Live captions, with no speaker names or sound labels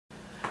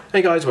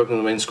Hey guys, welcome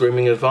to Men's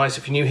Grooming Advice.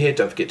 If you're new here,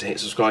 don't forget to hit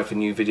subscribe for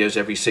new videos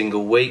every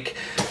single week.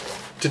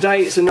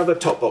 Today it's another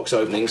Toppbox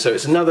opening, so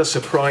it's another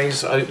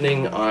surprise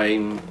opening.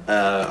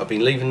 I've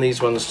been leaving these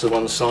ones to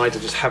one side. I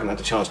just haven't had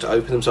a chance to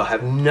open them, so I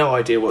have no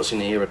idea what's in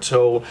here at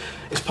all.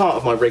 It's part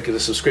of my regular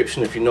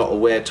subscription. If you're not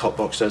aware,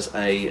 Toppbox does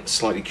a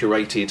slightly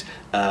curated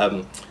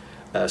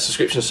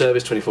subscription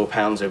service,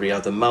 £24 every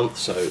other month.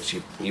 So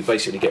you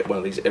basically get one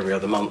of these every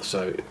other month,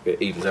 so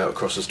it evens out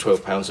across as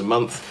 £12 a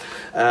month.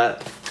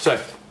 So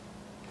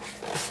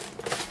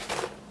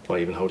I'll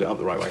even hold it up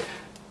the right way.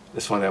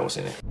 Let's find out what's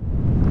in it.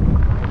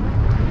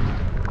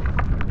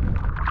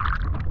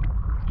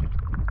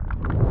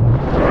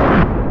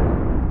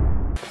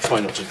 Try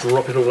not to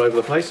drop it all over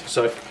the place.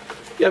 So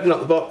you open up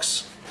the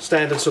box,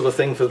 standard sort of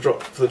thing for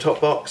the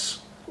Toppbox,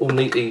 all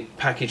neatly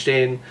packaged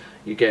in.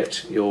 You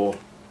get your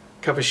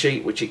cover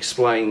sheet, which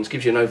explains,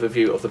 gives you an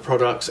overview of the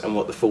products and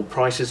what the full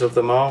prices of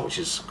them are, which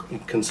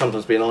can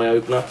sometimes be an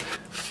eye-opener.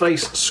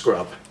 Face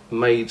scrub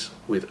made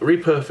with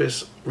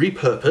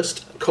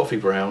repurposed coffee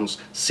grounds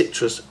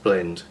citrus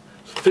blend.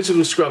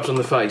 Physical scrubs on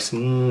the face,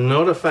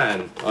 not a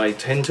fan. I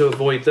tend to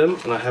avoid them,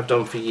 and I have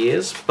done for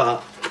years,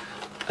 but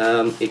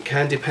it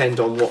can depend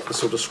on what the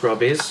sort of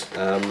scrub is.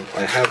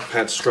 I have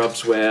had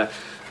scrubs where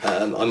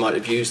I might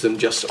have used them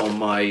just on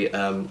my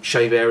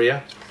shave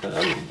area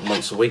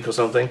once a week or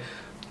something.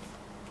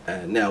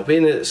 Now,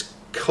 being that it's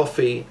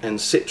coffee and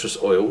citrus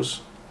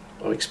oils,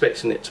 I'm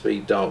expecting it to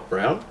be dark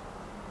brown.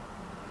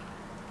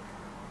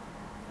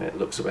 It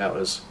looks about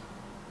as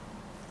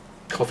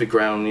coffee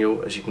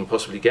granule as you can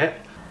possibly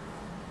get.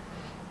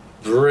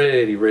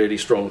 Really, really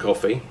strong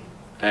coffee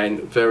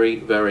and very,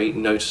 very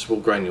noticeable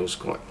granules,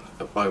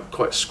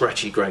 quite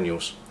scratchy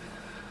granules.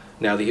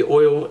 Now the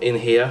oil in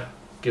here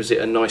gives it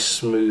a nice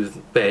smooth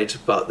bed,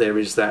 but there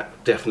is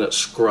that definite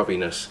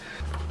scrubbiness.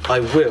 I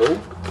will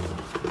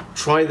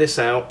try this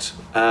out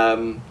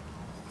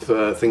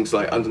for things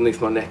like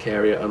underneath my neck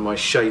area and my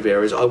shave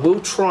areas. I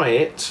will try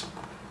it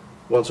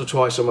once or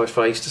twice on my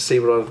face to see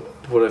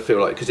what I feel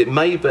like, because it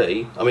may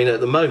be, I mean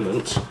at the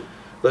moment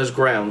those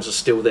grounds are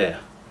still there.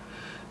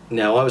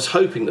 Now I was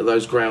hoping that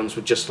those grounds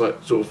would just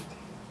like sort of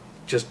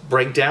just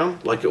break down,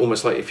 like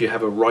almost like if you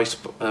have a rice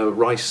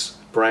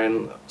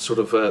bran sort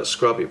of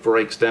scrub, it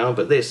breaks down,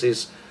 but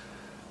this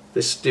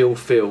still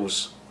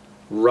feels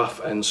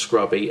rough and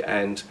scrubby,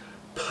 and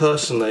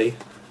personally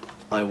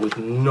I would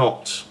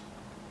not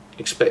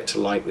expect to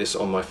like this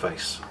on my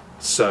face.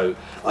 So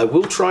I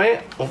will try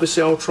it,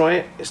 obviously I'll try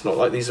it. It's not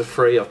like these are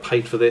free, I've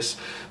paid for this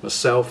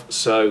myself,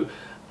 so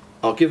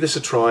I'll give this a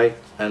try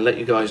and let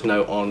you guys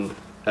know on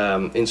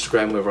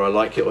Instagram whether I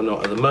like it or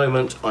not. At the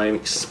moment I am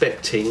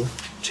expecting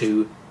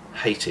to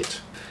hate it.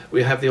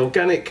 We have the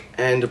organic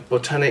and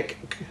botanic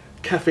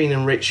caffeine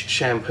enriched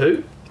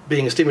shampoo.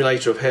 Being a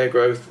stimulator of hair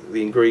growth,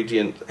 the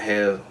ingredient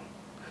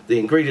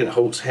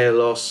halts hair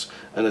loss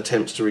and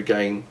attempts to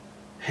regain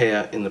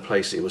hair in the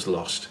place it was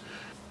lost.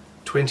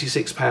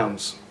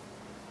 £26.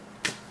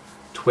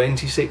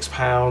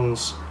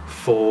 £26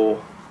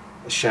 for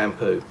a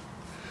shampoo.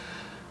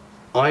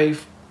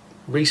 I've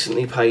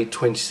recently paid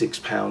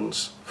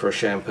 £26 for a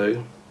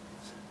shampoo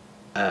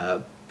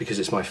because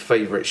it's my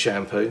favourite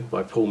shampoo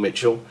by Paul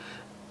Mitchell,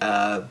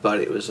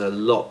 but it was a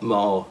lot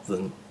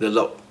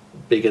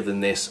bigger than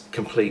this,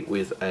 complete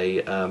with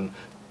a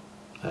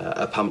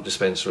pump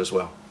dispenser as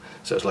well.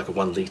 So it's like a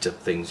 1 litre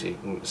thing,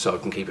 so I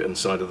can keep it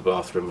inside of the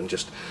bathroom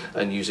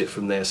and use it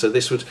from there. So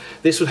this would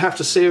have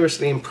to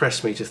seriously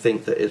impress me to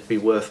think that it'd be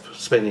worth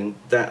spending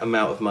that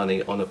amount of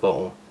money on a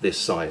bottle this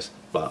size.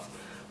 But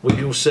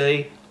we will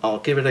see. I'll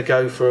give it a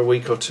go for a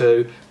week or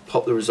two,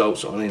 pop the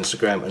results on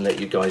Instagram and let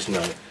you guys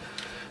know.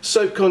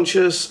 Soap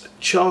Conscious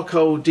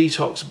Charcoal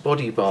Detox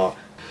Body Bar.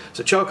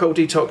 So Charcoal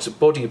Detox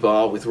Body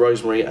Bar with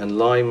rosemary and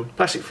lime,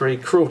 plastic free,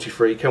 cruelty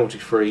free, chemical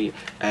free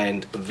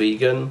and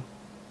vegan.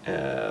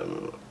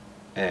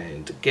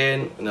 And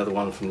again, another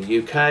one from the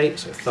UK,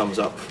 so thumbs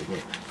up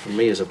from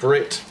me as a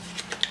Brit.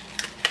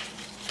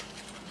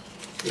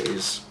 It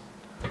is,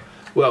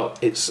 well,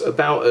 it's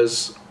about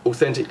as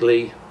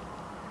authentically,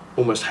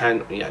 almost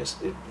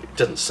it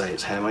doesn't say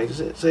it's handmade, does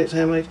it? Say it's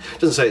handmade? It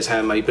doesn't say it's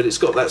handmade, but it's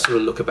got that sort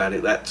of look about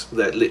it,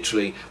 that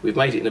literally, we've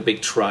made it in a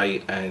big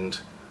tray and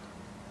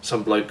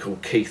some bloke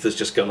called Keith has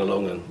just gone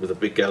along and with a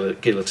big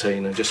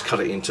guillotine and just cut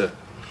it into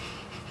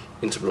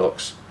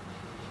blocks.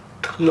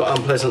 Not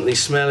unpleasantly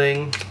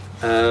smelling.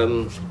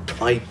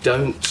 I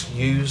don't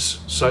use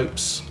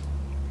soaps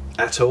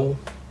at all.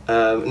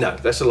 No,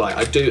 that's a lie.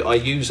 I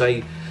use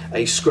a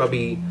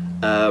scrubby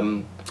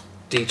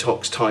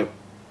detox type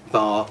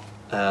bar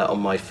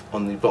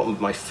on the bottom of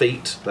my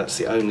feet. That's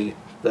the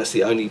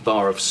only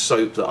bar of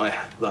soap that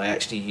I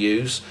actually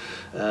use.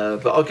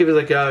 But I'll give it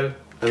a go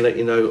and let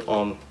you know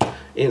on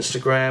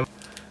Instagram.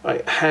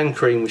 Right, hand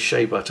cream with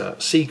shea butter,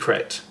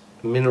 Secret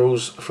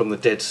minerals from the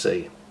Dead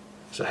Sea.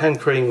 So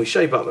hand cream with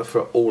shea butter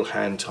for all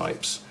hand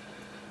types.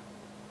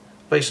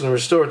 Based on a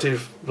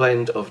restorative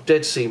blend of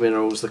Dead Sea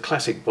minerals, the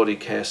classic body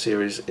care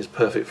series is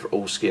perfect for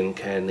all skin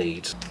care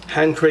needs.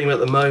 Hand cream at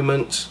the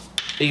moment,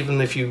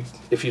 even if you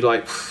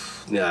like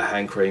yeah,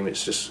 hand cream,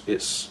 it's just,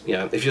 it's, you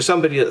know, if you're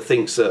somebody that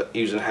thinks that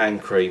using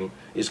hand cream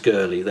is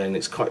girly, then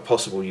it's quite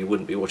possible you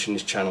wouldn't be watching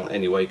this channel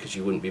anyway, because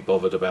you wouldn't be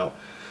bothered about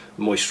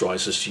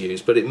moisturisers to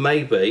use. But it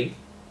may be,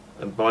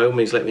 and by all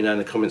means let me know in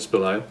the comments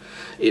below,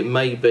 it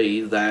may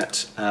be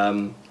that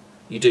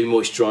you do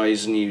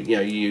moisturise and you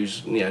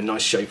use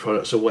nice shea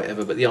products or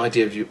whatever, but the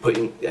idea of you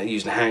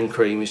using hand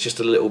cream is just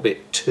a little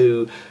bit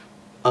too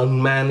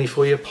unmanly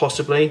for you,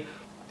 possibly.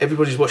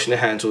 Everybody's washing their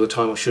hands all the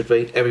time, or should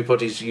be.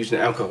 Everybody's using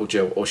alcohol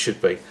gel, or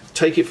should be.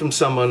 Take it from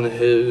someone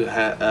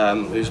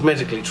who's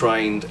medically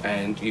trained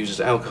and uses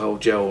alcohol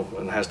gel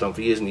and has done for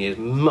years and years,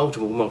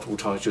 multiple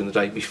times during the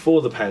day.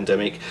 Before the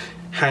pandemic,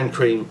 hand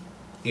cream,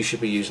 you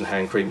should be using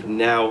hand cream.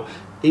 Now,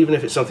 even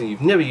if it's something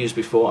you've never used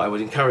before, I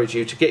would encourage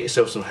you to get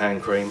yourself some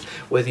hand cream.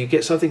 Whether you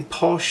get something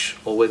posh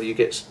or whether you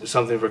get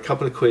something for a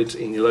couple of quid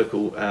in your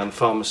local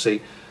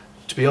pharmacy,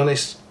 to be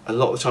honest, a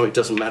lot of the time it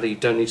doesn't matter. You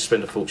don't need to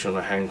spend a fortune on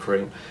a hand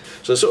cream.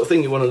 So the sort of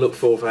thing you want to look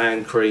for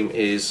hand cream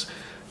is,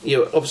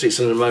 obviously it's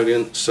an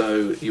emollient,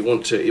 so it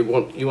wants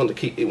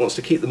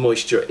to keep the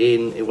moisture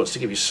in. It wants to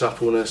give you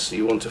suppleness.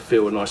 You want to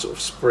feel a nice sort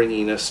of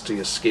springiness to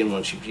your skin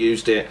once you've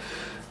used it.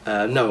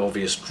 No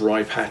obvious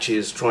dry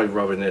patches. Try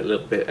rubbing it a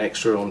little bit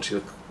extra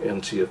onto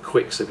your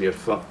quicks of your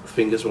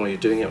fingers while you're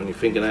doing it on your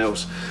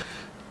fingernails.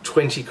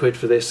 20 quid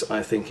for this,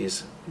 I think,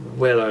 is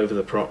well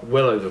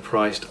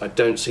overpriced. I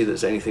don't see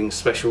there's anything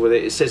special with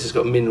it. It says it's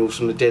got minerals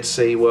from the Dead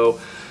Sea. Well,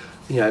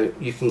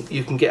 you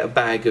can get a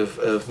bag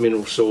of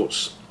mineral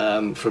salts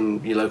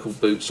from your local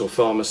Boots or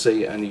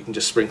pharmacy, and you can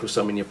just sprinkle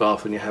some in your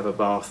bath when you have a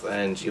bath,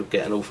 and you'll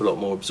get an awful lot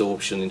more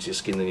absorption into your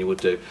skin than you would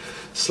do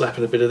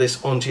slapping a bit of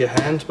this onto your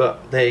hand.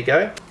 But there you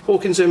go.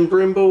 Hawkins and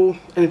Brimble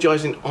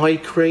Energising Eye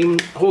Cream.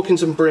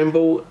 Hawkins and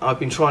Brimble, I've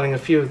been trying a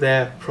few of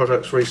their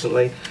products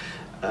recently.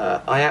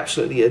 I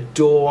absolutely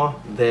adore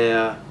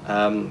their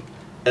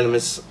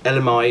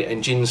LMI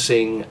and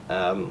ginseng,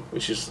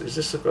 which is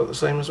this about the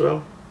same as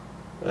well?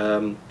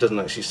 Doesn't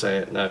actually say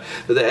it, no.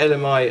 But the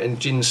LMI and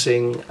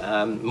ginseng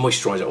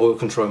moisturiser, oil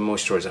control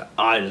moisturiser,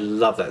 I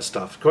love that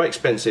stuff. Quite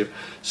expensive,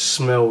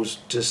 smells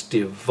just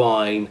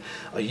divine.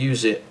 I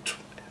use it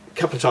a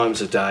couple of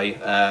times a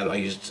day. I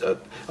use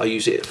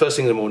it first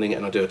thing in the morning,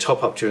 and I do a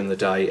top up during the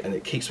day, and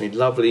it keeps me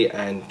lovely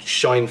and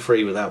shine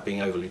free without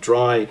being overly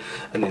dry.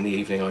 And in the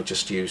evening I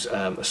just use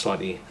a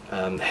slightly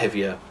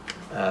heavier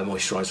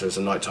moisturiser as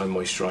a nighttime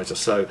moisturiser.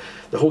 So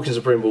the Hawkins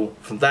and Brimble,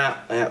 from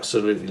that I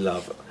absolutely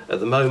love. At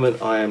the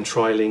moment I am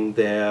trialling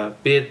their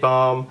beard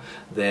balm,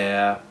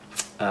 their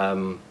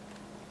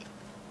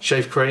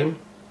shave cream,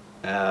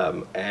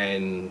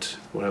 and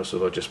what else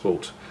have I just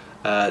bought?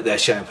 Their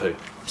shampoo.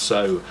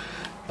 So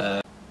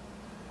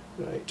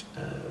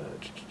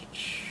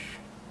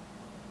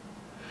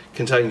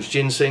contains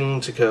ginseng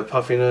to curb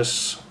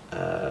puffiness,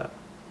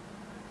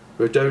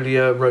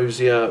 Rhodolia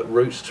rosea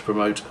root to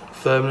promote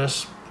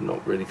firmness.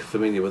 Not really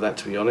familiar with that,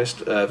 to be honest.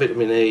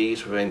 Vitamin E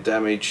to prevent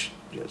damage.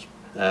 Yes.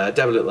 Dab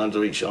a little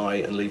under each eye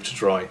and leave to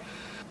dry.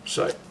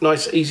 So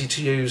nice, easy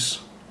to use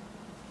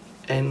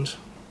end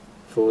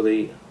for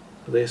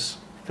this.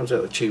 Comes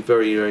out of the tube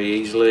very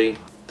easily.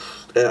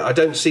 I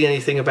don't see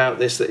anything about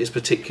this that is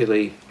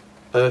particularly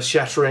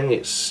earth-shattering.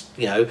 It's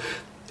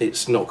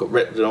not got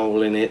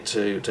retinol in it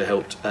to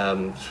help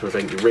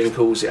prevent your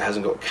wrinkles. It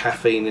hasn't got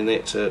caffeine in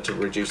it to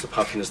reduce the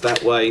puffiness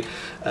that way.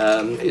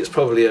 It's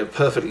probably a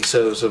perfectly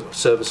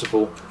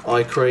serviceable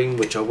eye cream,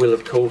 which I will,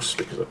 of course,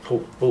 because I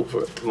bought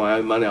for my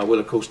own money, I will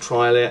of course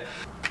trial it.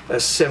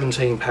 That's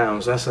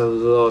 £17. That's a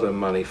lot of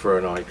money for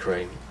an eye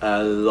cream.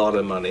 A lot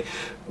of money.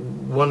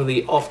 One of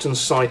the often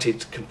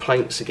cited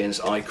complaints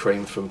against eye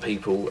cream from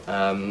people,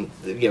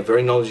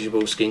 very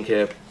knowledgeable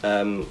skincare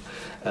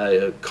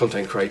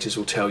content creators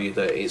will tell you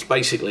that it's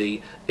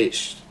basically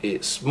it's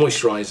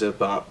moisturiser,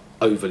 but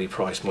overly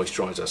priced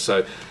moisturiser.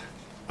 So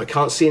I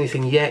can't see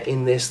anything yet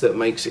in this that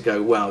makes it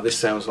go, wow, this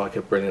sounds like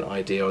a brilliant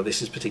idea, or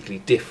this is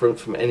particularly different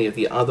from any of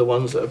the other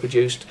ones that are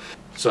produced.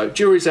 So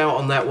jury's out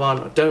on that one.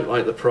 I don't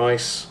like the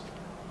price,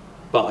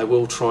 but I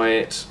will try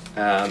it,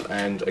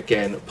 and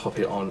again pop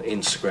it on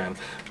Instagram.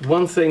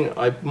 One thing,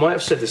 I might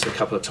have said this a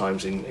couple of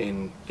times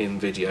in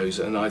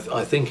videos, and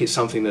I think it's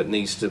something that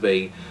needs to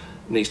be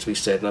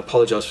said, and I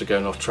apologise for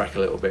going off track a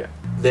little bit.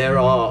 There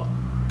are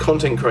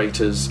content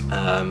creators,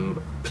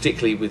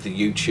 particularly with the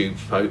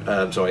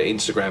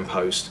Instagram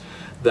post,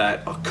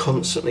 that are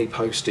constantly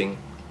posting,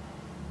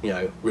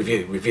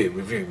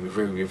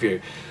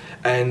 review.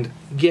 And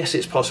yes,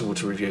 it's possible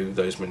to review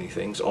those many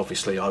things.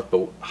 Obviously, I've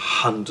bought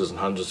hundreds and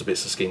hundreds of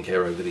bits of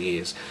skincare over the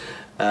years,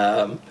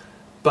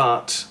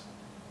 but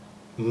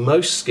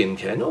most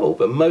skincare, not all,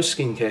 but most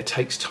skincare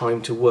takes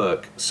time to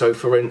work. So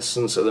for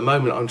instance, at the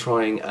moment I'm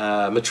trying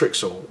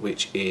Matrixol,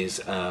 which is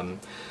the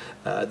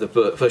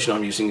version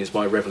I'm using is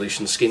by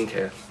Revolution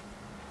Skincare,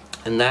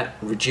 and that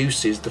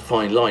reduces the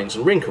fine lines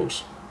and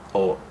wrinkles,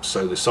 or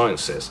so the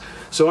science says.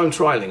 So I'm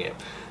trialing it,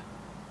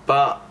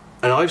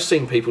 and I've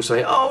seen people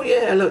say, oh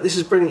yeah, look, this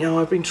is brilliant,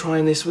 I've been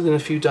trying this, within a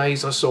few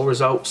days I saw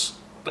results.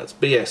 That's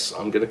BS.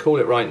 I'm going to call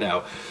it right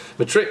now.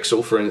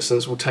 Matrixyl, for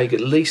instance, will take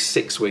at least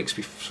 6 weeks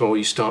before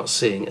you start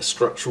seeing a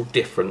structural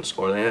difference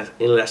or an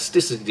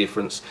elasticity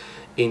difference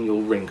in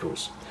your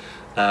wrinkles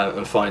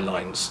and fine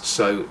lines.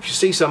 So if you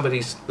see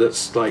somebody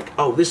that's like,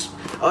 oh,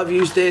 I've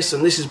used this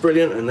and this is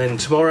brilliant, and then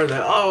tomorrow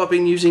they're, oh, I've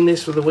been using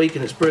this for the week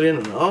and it's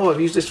brilliant, and oh, I've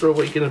used this for a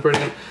week and it's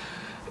brilliant.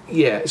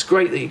 Yeah, it's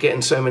great that you're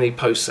getting so many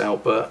posts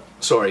out, but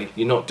sorry,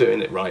 you're not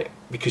doing it right,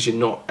 because you're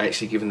not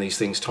actually giving these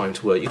things time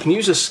to work. You can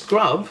use a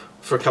scrub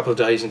for a couple of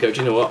days and go,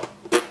 do you know what,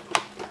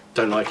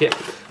 don't like it,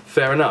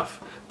 fair enough.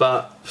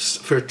 But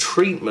for a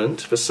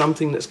treatment, for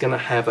something that's going to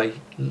have a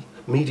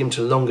medium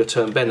to longer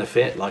term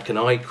benefit, like an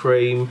eye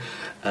cream,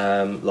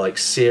 like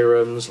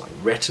serums, like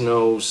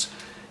retinols,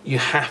 you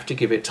have to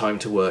give it time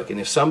to work. And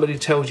if somebody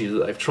tells you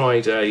that they've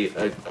tried you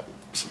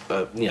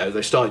know,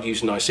 they started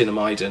using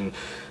niacinamide and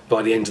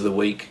by the end of the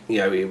week, you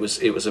know, it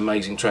was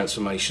amazing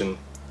transformation,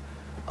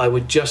 I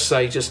would just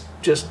say just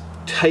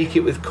take it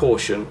with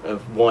caution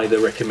of why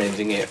they're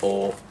recommending it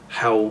or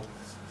how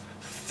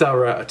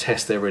thorough a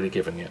test they're really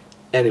giving you.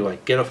 Anyway,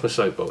 get off my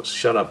soapbox,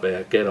 shut up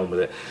there, get on with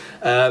it.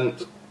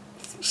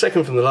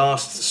 Second from the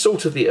last,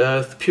 Salt of the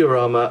Earth, Pure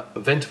Armour,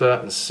 Vetiver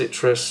and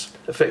Citrus,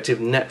 effective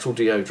natural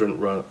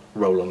deodorant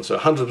roll-on, so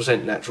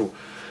 100% natural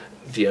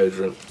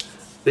deodorant.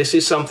 This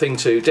is something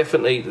to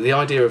definitely, the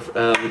idea of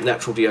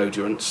natural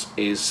deodorants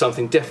is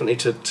something definitely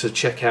to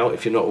check out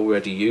if you're not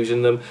already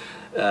using them,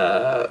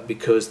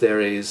 because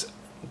there is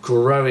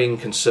growing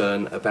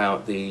concern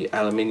about the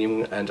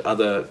aluminium and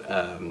other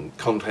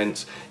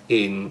contents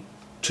in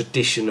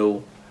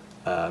traditional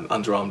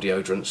underarm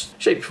deodorants.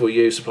 Shape before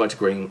use, apply to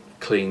green,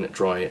 clean,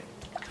 dry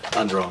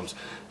underarms.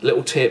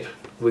 Little tip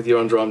with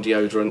your underarm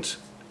deodorant,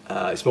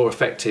 it's more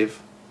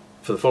effective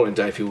for the following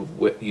day if you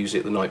use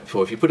it the night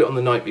before. If you put it on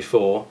the night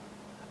before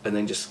and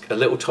then just a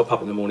little top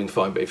up in the morning,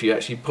 fine, but if you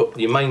actually put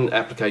your main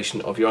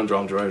application of your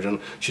underarm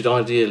deodorant, should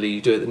ideally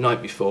do it the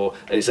night before,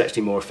 and it's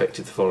actually more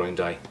effective the following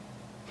day.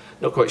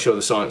 Not quite sure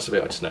the science of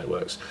it, I just know it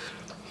works.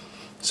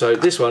 So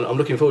this one, I'm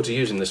looking forward to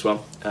using this one.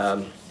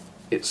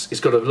 It's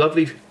got a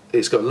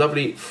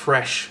lovely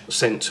fresh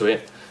scent to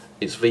it.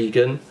 It's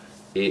vegan.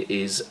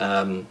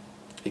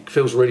 It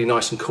feels really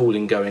nice and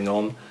cooling going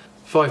on.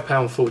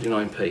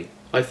 £5.49p.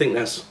 I think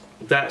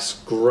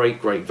that's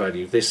great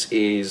value. It's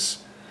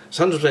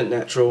 100%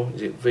 natural.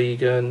 Is it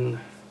vegan?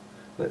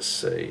 Let's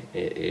see.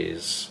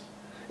 It's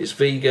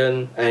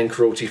vegan and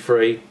cruelty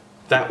free.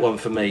 That one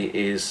for me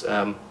is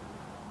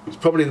it's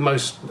probably the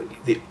most,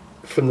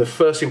 from the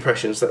first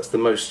impressions, that's the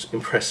most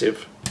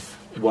impressive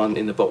one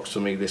in the box for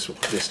me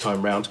this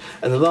time round.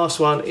 And the last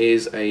one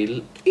is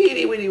a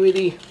itty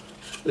bitty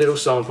little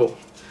sample.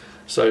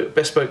 So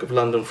Bespoke of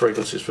London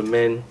fragrances for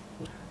men.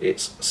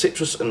 It's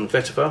citrus and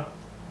vetiver,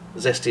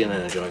 zesty and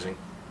energizing.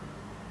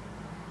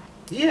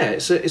 Yeah,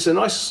 it's a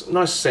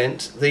nice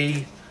scent.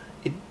 The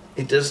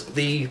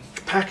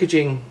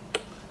packaging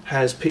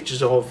has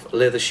pictures of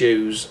leather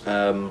shoes,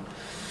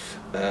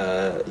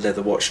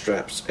 leather watch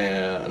straps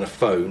and a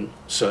phone,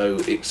 so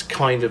it's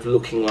kind of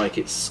looking like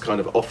it's kind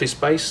of office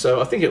based, so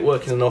I think it'll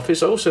work in an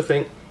office. I also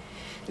think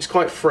it's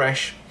quite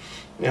fresh.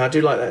 I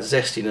do like that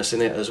zestiness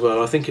in it as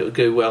well. I think it would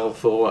go well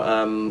for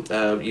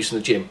use in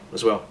the gym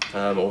as well,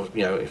 or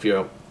you know, if you're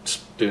out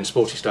doing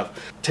sporty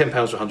stuff. £10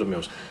 for 100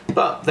 mils.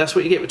 But that's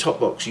what you get with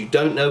Toppbox. You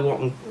don't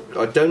know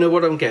I don't know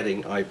what I'm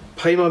getting. I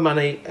pay my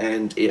money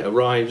and it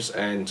arrives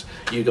and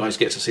you guys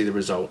get to see the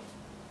result.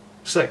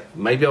 So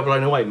maybe I'm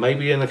blown away.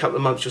 Maybe in a couple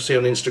of months you'll see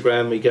on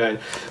Instagram me going,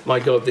 my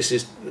God,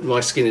 my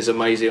skin is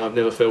amazing. I've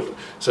never felt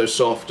so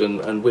soft,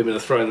 and women are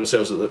throwing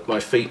themselves at my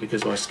feet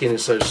because my skin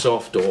is so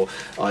soft, or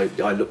I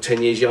look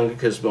 10 years younger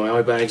because my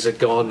eye bags are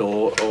gone,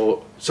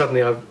 or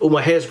suddenly all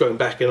my hair's grown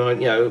back and I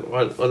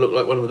look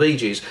like one of the Bee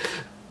Gees.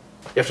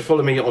 You have to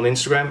follow me on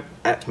Instagram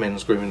at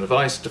Men's Grooming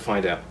Advice to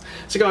find out.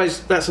 So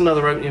guys, that's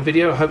another opening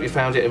video. I hope you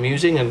found it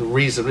amusing and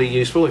reasonably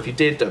useful. If you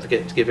did, don't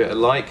forget to give it a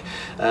like.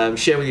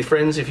 Share with your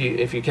friends if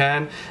you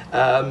can.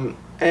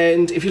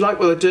 And if you like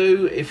what I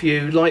do, if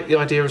you like the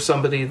idea of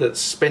somebody that's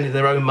spending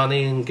their own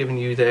money and giving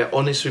you their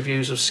honest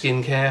reviews of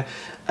skincare,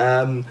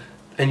 and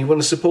you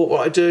want to support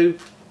what I do,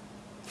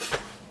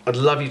 I'd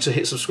love you to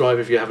hit subscribe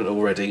if you haven't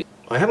already.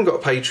 I haven't got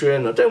a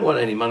Patreon, I don't want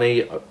any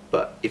money,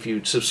 but if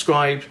you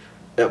subscribe,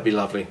 that would be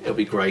lovely, it would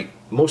be great.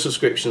 More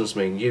subscriptions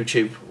mean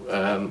YouTube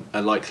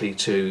are likely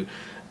to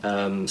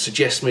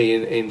suggest me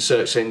in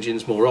search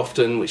engines more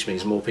often, which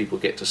means more people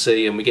get to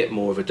see and we get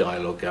more of a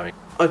dialogue going.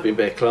 I've been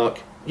Bear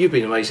Clark, you've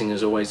been amazing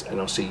as always, and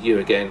I'll see you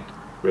again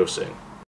real soon.